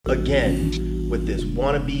again with this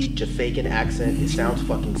wannabe Jamaican accent. It sounds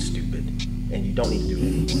fucking stupid, and you don't need to do it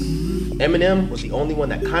anymore. Eminem was the only one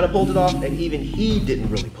that kind of pulled it off, and even he didn't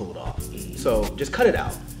really pull it off. So just cut it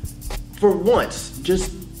out. For once,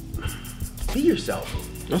 just be yourself.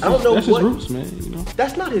 I don't know that's what. his roots, man. You know?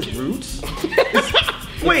 That's not his roots.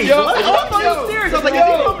 Wait, what? I thought he was serious. I was like,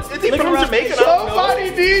 is he from Jamaica? Somebody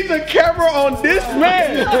needs a camera on this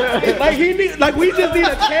man. like we just need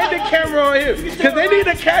a candid camera on him, because they need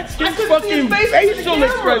to catch his fucking facial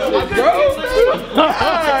expressions, bro.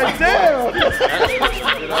 God damn.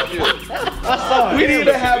 We need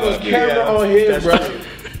to have a camera on him, bro.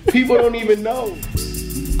 People don't even know.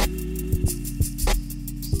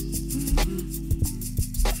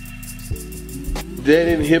 Dead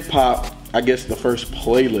in Hip Hop, I guess the first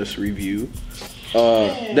playlist review.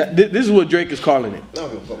 This is what Drake is calling it.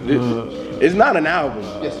 It's not an album.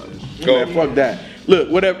 Yes, it is. Man, fuck that.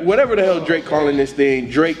 Look, whatever the hell Drake calling this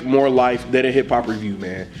thing, Drake More Life, Dead in Hip Hop review,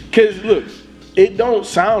 man. Cause look, it don't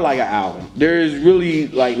sound like an album. There is really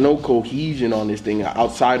like no cohesion on this thing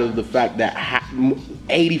outside of the fact that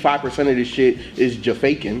 85% of this shit is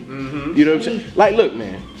Jamaican. You know what I'm saying? Like, look,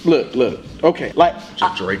 man, look. Okay, like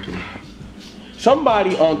Draking.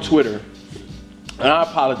 Somebody on Twitter, and I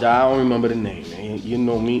apologize, I don't remember the name, man. You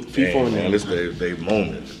know me, FIFO and man, this they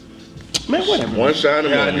moment. Man, whatever. One shot in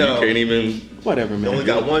the moment, you can't even. Whatever, man. You only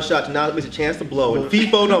got one shot to not miss a chance to blow, and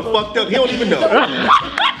FIFO done fucked up. He don't even know.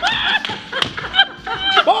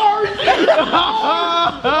 Bars!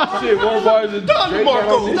 Shit, more bars than Drake.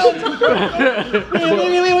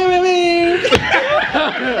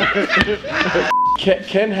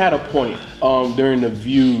 Ken had a point during the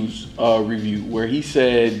Views review where he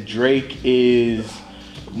said Drake is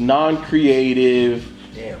non-creative,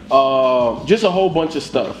 just a whole bunch of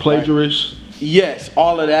stuff. Plagiarist. Right? Yes,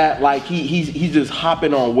 all of that. Like he's just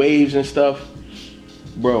hopping on waves and stuff.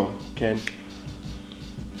 Bro, Ken.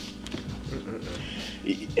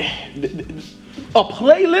 A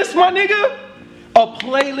playlist, my nigga? A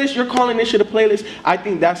playlist? You're calling this shit a playlist? I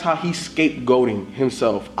think that's how he's scapegoating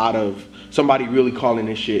himself out of somebody really calling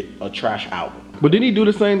this shit a trash album. But didn't he do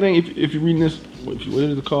the same thing? If you're reading this, what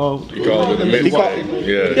is it called? He called it a mixtape.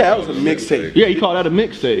 Yeah, that was a mixtape. Yeah, he called that a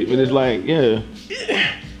mixtape, and it's like, yeah.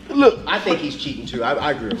 Look, I think he's cheating too.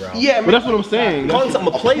 I agree with Ralph. Yeah, but that's what I'm saying. Calling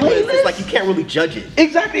something a playlist, it's like you can't really judge it.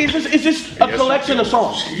 Exactly, it's just a collection of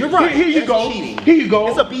songs. You're right. Here you go. Cheating. Here you go.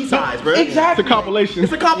 It's a B-sides, bro. Exactly. It's a compilation.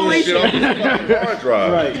 It's a compilation.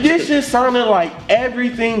 Right. This just sounded like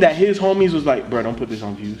everything that his homies was like, bro, don't put this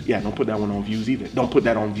on Views. Yeah, don't put that one on Views either. Don't put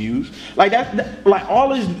that on Views. Like that like all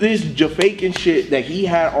this Jamaican shit that he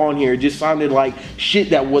had on here just sounded like shit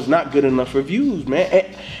that was not good enough for Views,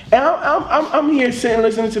 man. And I'm here sitting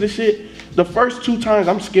listening to the shit. The first 2 times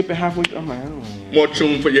I'm skipping halfway through. I'm like, I don't know. More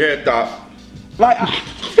tune for your head top. Like,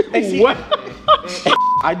 what?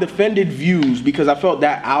 I defended Views because I felt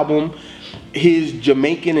that album, his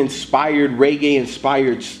Jamaican inspired, reggae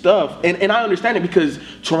inspired stuff, and I understand it because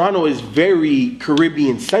Toronto is very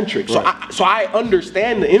Caribbean centric. Right. So I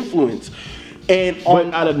understand the influence. And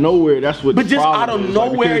but out of nowhere, that's what. But the just problem out of is.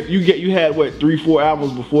 nowhere, like, you had what 3-4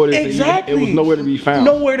 albums before this. Exactly. And it was nowhere to be found.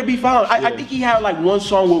 Nowhere to be found. I think he had like one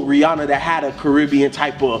song with Rihanna that had a Caribbean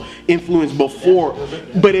type of influence before,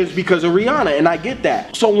 but it's because of Rihanna, and I get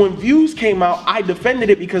that. So when Views came out, I defended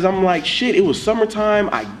it because I'm like, shit, it was summertime.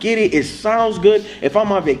 I get it. It sounds good. If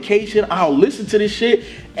I'm on vacation, I'll listen to this shit.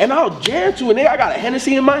 And I'll jam to it. Nigga, I got a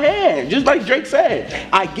Hennessy in my hand, just like Drake said.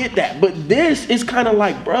 I get that. But this is kind of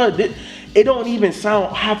like, bruh, it don't even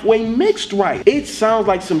sound halfway mixed right. It sounds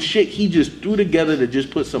like some shit he just threw together to just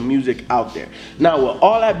put some music out there. Now, with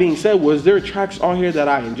all that being said, was there tracks on here that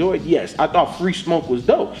I enjoyed? Yes. I thought Free Smoke was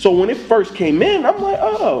dope. So when it first came in, I'm like,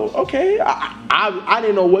 oh, okay. I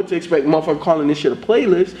didn't know what to expect. Motherfucker calling this shit a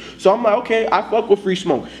playlist. So I'm like, okay, I fuck with Free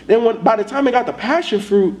Smoke. Then by the time it got the Passion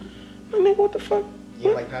Fruit, I'm like, what the fuck?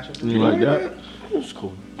 You like Passion Fruit? You like that? It was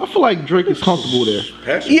cool. I feel like Drake is comfortable there.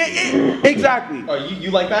 Passion Yeah, exactly. Oh, you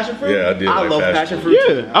like Passion Fruit? Yeah, I did. I like love Passion Fruit.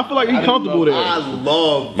 Yeah, I feel like he's comfortable there. I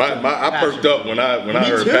love. I perked up when I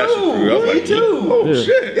heard too. Passion Fruit. I was Me like, too. oh Yeah.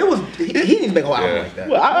 shit. It was. He needs to make a whole album Yeah. like that.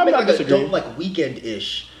 Well, I'm Make not like a disagreeing. dope, like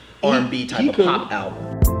weekend-ish R&B type of could. pop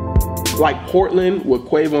album. Like Portland with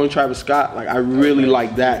Quavo and Travis Scott, like I really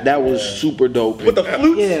like that. That was super dope. With the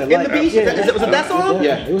flutes Yeah, in like- the beat. yeah. Was it that song?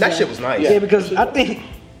 Yeah. That shit was nice. Yeah, because I think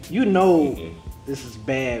you know this is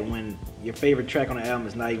bad when your favorite track on the album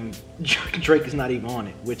is not even Drake is not even on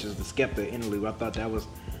it, which is the Skepta interlude. I thought that was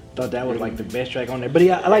like the best track on there. But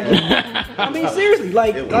yeah, I like. I mean, seriously,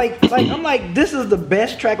 like I'm like, this is the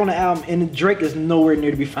best track on the album, and Drake is nowhere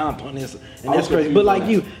near to be found on this, and that's crazy. But like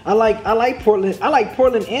you, I like Portland. I like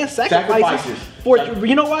Portland and Sacrifices.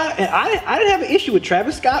 You know why? And I didn't have an issue with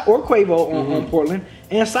Travis Scott or Quavo on Portland.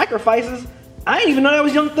 And Sacrifices, I didn't even know that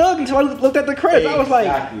was Young Thug until I looked at the credits. I was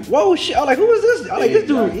like, whoa, shit. I was like, who is this? I was like, this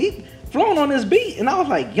dude, he flowing on this beat. And I was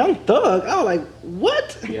like, Young Thug? I was like,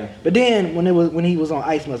 what? Yeah. But then when he was on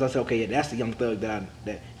Ice Melts, I said, okay, yeah, that's the Young Thug that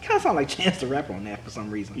kind of sounded like Chance the Rapper on that for some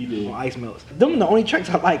reason. He did. On Ice Melts. Them the only tracks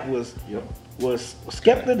I liked was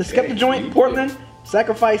Skepta, the Skepta joint, Portland,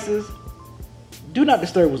 Sacrifices. Do Not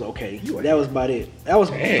Disturb was okay. That was about it. That was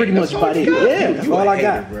pretty much about it. Yeah, that's all I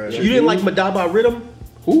got. Bro. You didn't like Madaba Rhythm?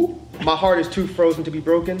 Who? My Heart Is Too Frozen to Be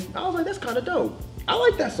Broken. I was like, that's kind of dope. I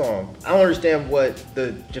like that song. I don't understand what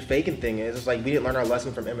the Jafakin thing is. It's like we didn't learn our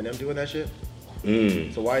lesson from Eminem doing that shit.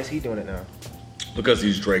 So why is he doing it now? Because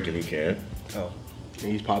he's Drake and he can. Oh.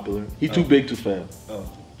 And he's popular. He's too big to fail.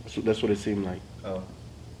 Oh. That's what it seemed like. Oh.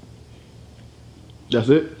 That's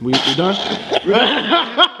it? We done?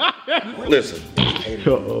 Listen,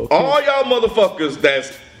 all y'all motherfuckers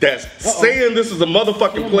that's saying this is a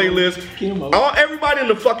motherfucking playlist, everybody in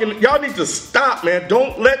the fucking, y'all need to stop, man.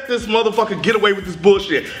 Don't let this motherfucker get away with this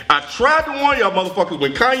bullshit. I tried to warn y'all motherfuckers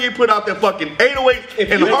when Kanye put out that fucking 808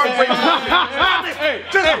 and the Heartbreak.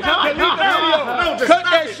 Cut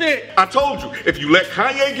that shit. I told you, if you let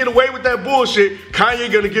Kanye get away with that bullshit,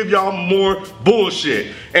 Kanye gonna give y'all more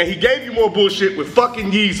bullshit. And he gave you more bullshit with fucking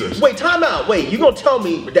Yeezus. Wait, time out. Wait, you gonna tell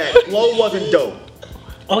me that Glow wasn't dope?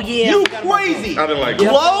 Oh yeah, you crazy! I didn't like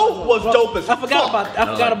Glow was dope as fuck. I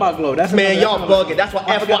forgot about Glow. That's man, y'all bugging. That's why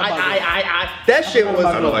FYI. That shit was.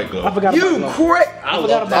 I don't like Glow. I forgot about Glow. You crazy!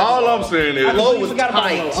 All I'm saying is Glow was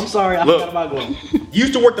tight. I'm sorry, I forgot about Glow.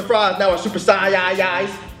 Used to work the fries, now it's Super Saiyan.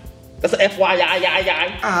 That's an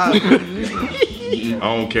FYI. I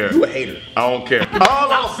don't care. You a hater. I don't care.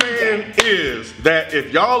 All I'm saying is that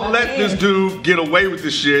if y'all let this dude get away with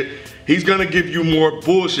this shit, he's gonna give you more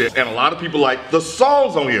bullshit. And a lot of people like the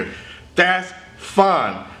songs on here. That's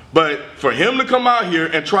fine. But for him to come out here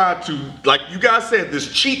and try to, like you guys said,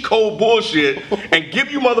 this cheat code bullshit and give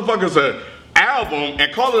you motherfuckers an album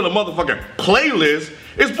and call it a motherfucking playlist,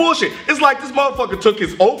 it's bullshit. It's like this motherfucker took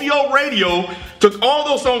his OVO radio, took all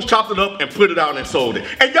those songs, chopped it up, and put it out and sold it.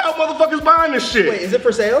 And y'all motherfuckers buying this shit. Wait, is it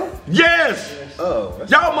for sale? Yes. Oh.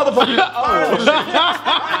 Y'all motherfuckers buying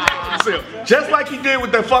this shit. Just like he did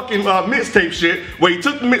with that fucking mixtape shit, where he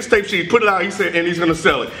took the mixtape shit, he put it out, he said, and he's gonna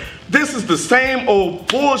sell it. This is the same old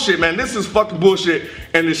bullshit, man. This is fucking bullshit,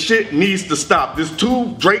 and this shit needs to stop. This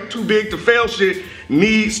Drake too big to fail shit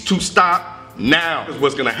needs to stop now. Because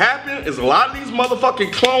what's gonna happen is a lot of these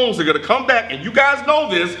motherfucking clones are gonna come back, and you guys know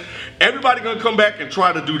this, everybody gonna come back and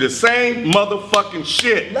try to do the same motherfucking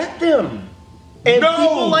shit. Let them. And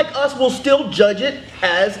people like us will still judge it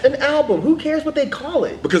as an album. Who cares what they call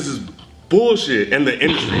it? Because it's bullshit in the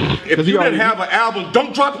industry. If you didn't have an album,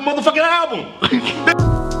 don't drop a motherfucking album.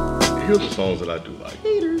 Here's the songs that I do like.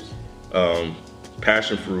 Haters.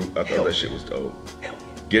 Passion Fruit, I thought that shit was dope.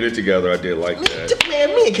 Get It Together, I did like that.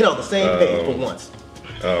 Man, me and Ken on the same page for once.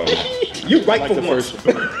 You right for once.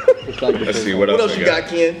 Let's see, what else you got,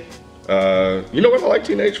 Ken? You know what? I like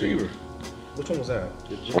Teenage Fever. Which one was that?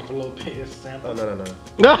 The Jennifer Lopez sample. Oh, no.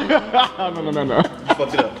 No. You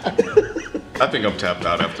fucked it up. I think I'm tapped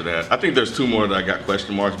out after that. I think there's two more that I got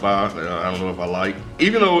question marks by. I don't know if I like.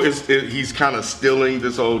 Even though he's kind of stealing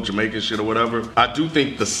this old Jamaican shit or whatever, I do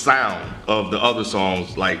think the sound of the other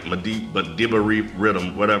songs, like Madiba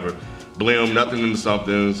Rhythm, whatever, Blim, Nothing in the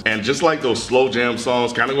Somethings, and just like those slow jam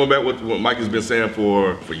songs, kind of going back with what Mike has been saying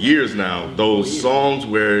for years now, those songs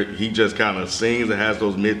where he just kind of sings and has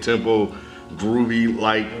those mid-tempo,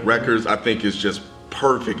 groovy-like records, I think is just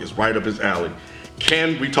perfect. It's right up his alley.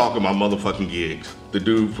 Can we talk about motherfucking Gigs? The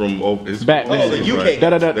dude from his Batman. The UK.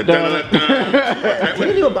 That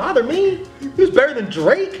didn't even bother me. He was better than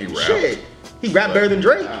Drake. He rapped. Shit. He rapped better than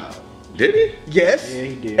Drake. Did he? Yes. Yeah,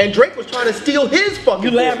 he did. And Drake was trying to steal his fucking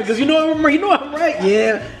You laugh because you know I'm right.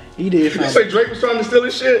 Yeah, he did. You say Drake was trying to steal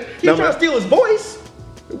his shit? He was trying to steal his voice.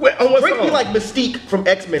 On what Drake song? be like Mystique from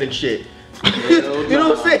X-Men and shit. You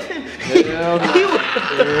know what I'm saying?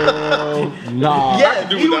 Nah.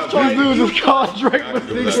 Yes, he was trying This dude just called Drake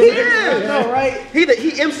Mystique. Yeah, right? He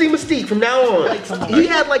MC Mystique from now on. He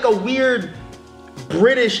had like a weird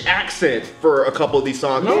British accent for a couple of these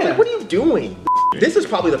songs. I was like, what are you doing? This is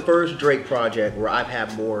probably the first Drake project where I've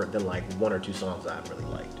had more than like one or two songs I've really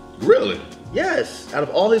liked. Really? Yes, out of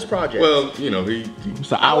all his projects. Well, you know,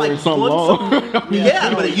 It's an hour and something one long. song.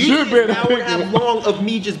 Yeah, but it usually is an hour and a half long of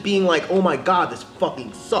me just being like, oh my god, this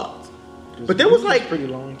fucking sucks. But there was like pretty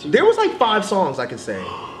long too. There was like 5 songs I could say.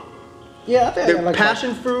 Yeah, I think I like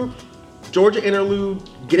Passion Fruit, Georgia Interlude,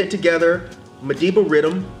 Get It Together, Madiba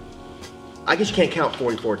Rhythm. I guess you can't count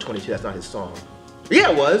 4422, that's not his song.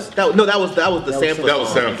 Yeah, it was. That was the sample. That was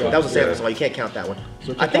song. sample. That was a sample Yeah. song. You can't count that one.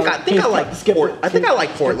 So I think I like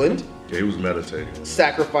Portland. Yeah, he was meditating.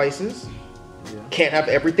 Sacrifices. Can't have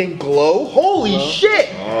everything glow. Holy shit!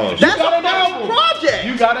 Oh, That's got a an fucking album. project.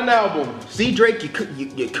 You got an album. See, Drake, you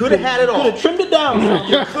could have had it all. Could have trimmed it down.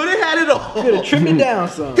 You could have had it all. Could have trimmed it down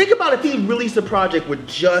some. Think about if he released a project with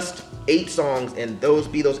just 8 songs and those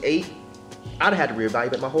 8. I'd have had to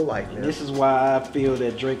reevaluate my whole life, man. This is why I feel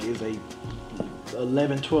that Drake is a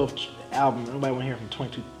 11, 12 album. Nobody want to hear from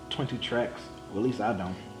 22 tracks. Well, at least I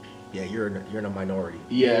don't. Yeah, you're in a minority.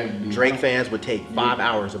 Yeah. Drake fans would take 5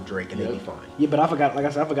 hours of Drake and they'd be fine. Yeah, but I forgot. Like I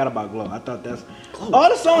said, I forgot about Glow. I thought that's all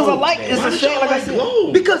the songs I like. It's a shame. Like I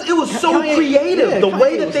said, Because it was so Kanye- creative. yeah, The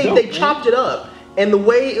way Kanye that was they dope, chopped it up. And the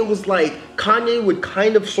way it was like Kanye would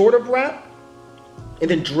kind of sort of rap. And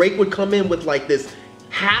then Drake would come in with like this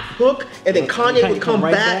half hook. And then Kanye would come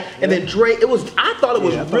right back. back, And yeah. then Drake, I thought it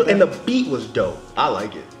was Yeah, I thought real. And the that- beat was dope. I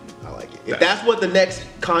like it. If that's what the next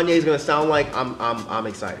Kanye is gonna sound like, I'm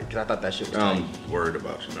excited. Because I thought that shit was tight. I'm worried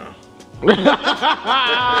about you now.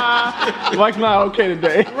 Mike's not okay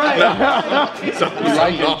today. You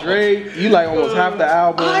like Drake. You like almost half the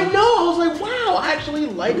album. I know. I was like, wow. I actually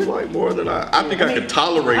like You it. like more than I think I could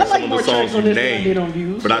tolerate I like some of more the songs tracks on you this than I did on named,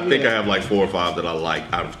 Views, but I so think yeah. I have like 4 or 5 that I like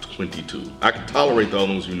out of 22. I can tolerate the other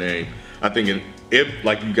ones you named. I think if,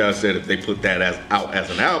 like you guys said, if they put that out as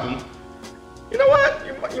an album, you know what?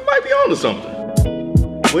 You might be onto something.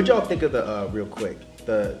 What'd y'all think of the real quick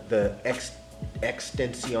the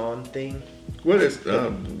extension thing? What is what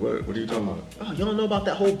are you talking about? Oh, you don't know about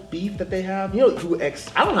that whole beef that they have? You know who I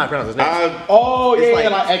don't know how to pronounce his name. Oh It's yeah,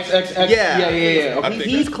 like- like XXX. Yeah. Yeah. I Okay. think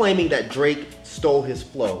He's claiming that Drake stole his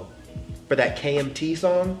flow for that KMT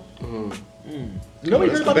song.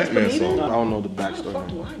 Nobody It's heard the about this Batman either? song. I don't know the How the fuck backstory.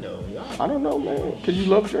 do I know? Y'all? I don't know, man. Cause you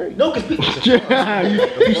love Drake. No, because people.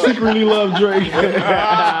 you secretly love Drake.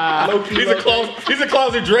 He's a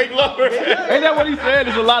closet Drake lover. Ain't that what he said?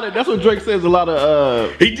 There's a lot of. That's what Drake says. A lot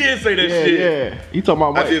of. He did say that Yeah, shit. yeah. He talking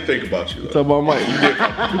about I Mike. did think about you. He Though. talking about Mike.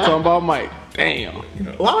 He talking about Mike. Damn.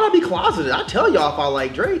 Why would I be closeted? I tell y'all if I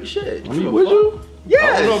like Drake. Shit. I mean, would you?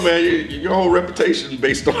 Yes. I don't know, man. Your whole reputation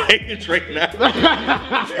based on hating Drake now.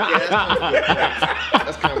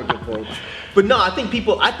 That's kind of a good point. But no, I think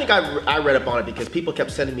I read up on it because people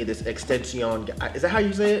kept sending me this extension. Is that how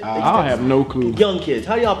you say it? I have no clue. Young kids.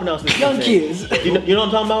 How do y'all pronounce this? Young thing? kids. You know what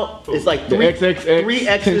I'm talking about? It's like The three XXX three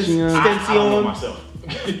X's tension. I don't know extension. myself.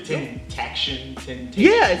 Tintaction.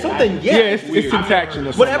 Yeah, it's something. Yeah. Yeah, it's Tintaction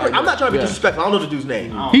or something. Whatever. like I'm not trying to be that. disrespectful. I don't know the dude's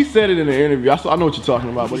name. He said it in the interview. I know what you're talking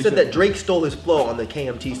about. But He said that Drake stole his flow on the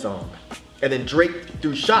KMT song, and then Drake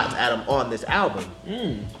threw shots at him on this album.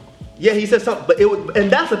 Yeah, he said something, but it was, and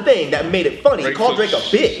that's the thing that made it funny. He Drake called took Drake a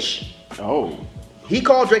bitch. Oh. He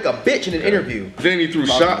called Drake a bitch in an interview. Then he threw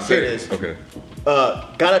shots Here at it it. is. Okay.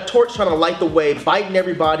 Got a torch trying to light the way, biting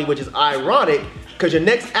everybody, which is ironic because your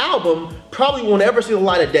next album probably won't ever see the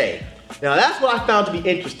light of day. Now that's what I found to be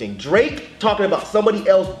interesting. Drake talking about somebody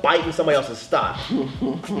else biting somebody else's style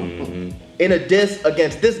in a diss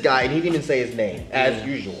against this guy, and he didn't even say his name as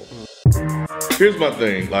usual. Here's my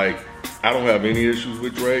thing. Like, I don't have any issues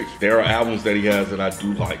with Drake. There are albums that he has that I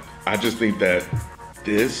do like. I just think that I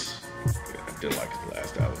didn't like his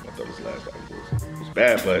last album. I thought his last album was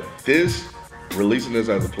bad. But releasing this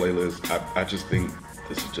as a playlist, I just think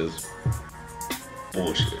this is just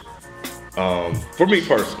bullshit. For me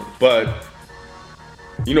personally. But,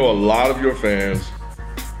 you know, a lot of your fans,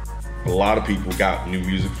 a lot of people got new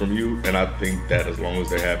music from you. And I think that as long as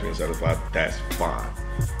they're happy and satisfied, that's fine.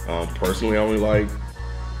 Personally, I only like,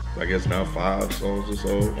 I guess now 5 songs or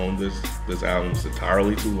so on this album. It's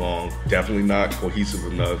entirely too long. Definitely not cohesive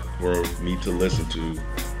enough for me to listen to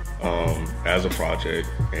as a project.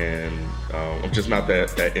 And I'm just not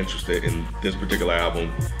that interested in this particular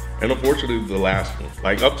album. And unfortunately, the last one.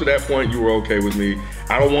 Like, up to that point, you were okay with me.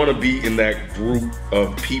 I don't want to be in that group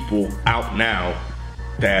of people out now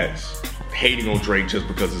that's hating on Drake just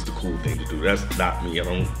because it's the cool thing to do. That's not me. I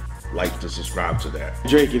don't like to subscribe to that.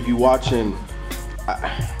 Drake, if you watching,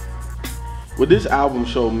 what this album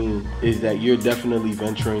showed me is that you're definitely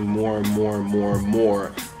venturing more and more and more and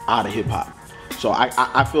more out of hip hop. So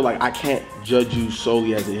I feel like I can't judge you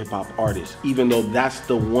solely as a hip hop artist, even though that's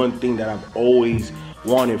the one thing that I've always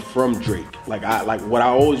wanted from Drake. Like what I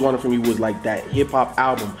always wanted from you was like that hip hop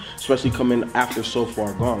album, especially coming after So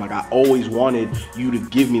Far Gone. Like I always wanted you to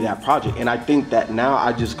give me that project, and I think that now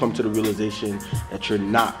I just come to the realization that you're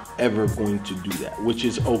not ever going to do that, which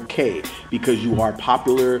is okay because you are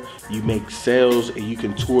popular, you make sales, and you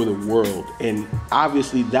can tour the world, and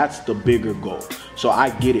obviously that's the bigger goal. So I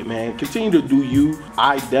get it, man. Continue to do you.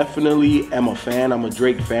 I definitely am a fan. I'm a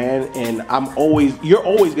Drake fan, and you're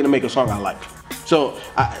always gonna make a song I like. So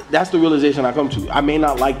that's the realization I come to. I may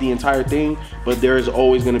not like the entire thing, but there is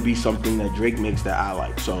always gonna be something that Drake makes that I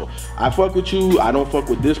like. So I fuck with you. I don't fuck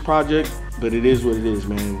with this project, but it is what it is,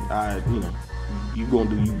 man. You gonna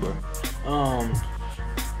do you, bro.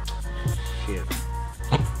 Shit.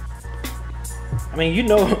 I mean, you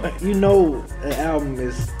know, the album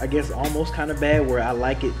is, I guess, almost kind of bad. Where I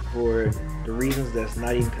like it for the reasons that's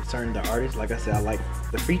not even concerning the artist. Like I said, I like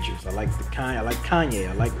the features. I like I like Kanye.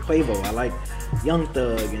 I like Quavo. I like Young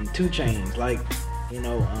Thug and 2 Chainz. Like,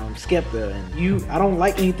 Skepta and I don't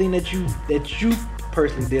like anything that you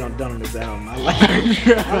personally done on this album. I like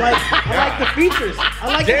the features.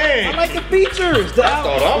 I like the features. The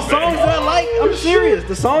songs that I like, I'm serious.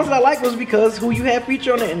 The songs that I like was because who you have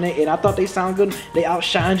feature on it, and I thought they sound good. They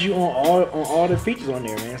outshined you on all the features on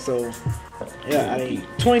there, man. So yeah,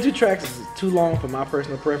 22 tracks is too long for my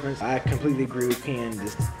personal preference. I completely agree with Ken.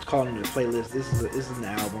 Just calling it a playlist. This is an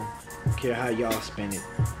album. I don't care how y'all spin it,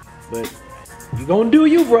 but you gonna do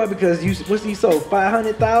you, bro, because you sold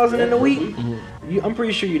 500,000 in a week. I'm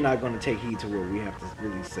pretty sure you're not gonna take heed to what we have to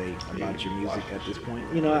really say about your music at this point.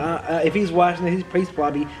 If he's watching it, he's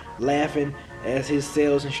probably laughing as his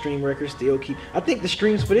sales and stream records still keep. I think the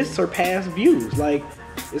streams for this surpass views. Like,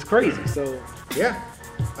 it's crazy. So yeah.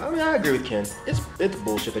 I mean, I agree with Ken. It's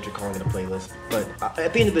bullshit that you're calling it a playlist. But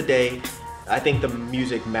at the end of the day, I think the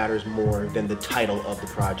music matters more than the title of the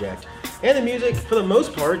project. And the music, for the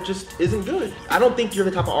most part, just isn't good. I don't think you're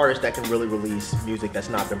the type of artist that can really release music that's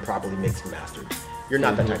not been properly mixed and mastered. You're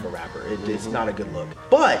not that type of rapper. It's not a good look.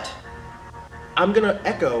 But I'm gonna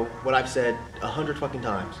echo what I've said 100 fucking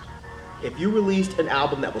times. If you released an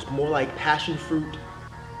album that was more like Passion Fruit,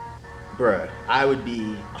 bruh, I would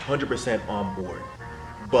be 100% on board.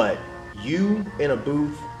 But you in a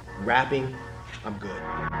booth rapping, I'm good.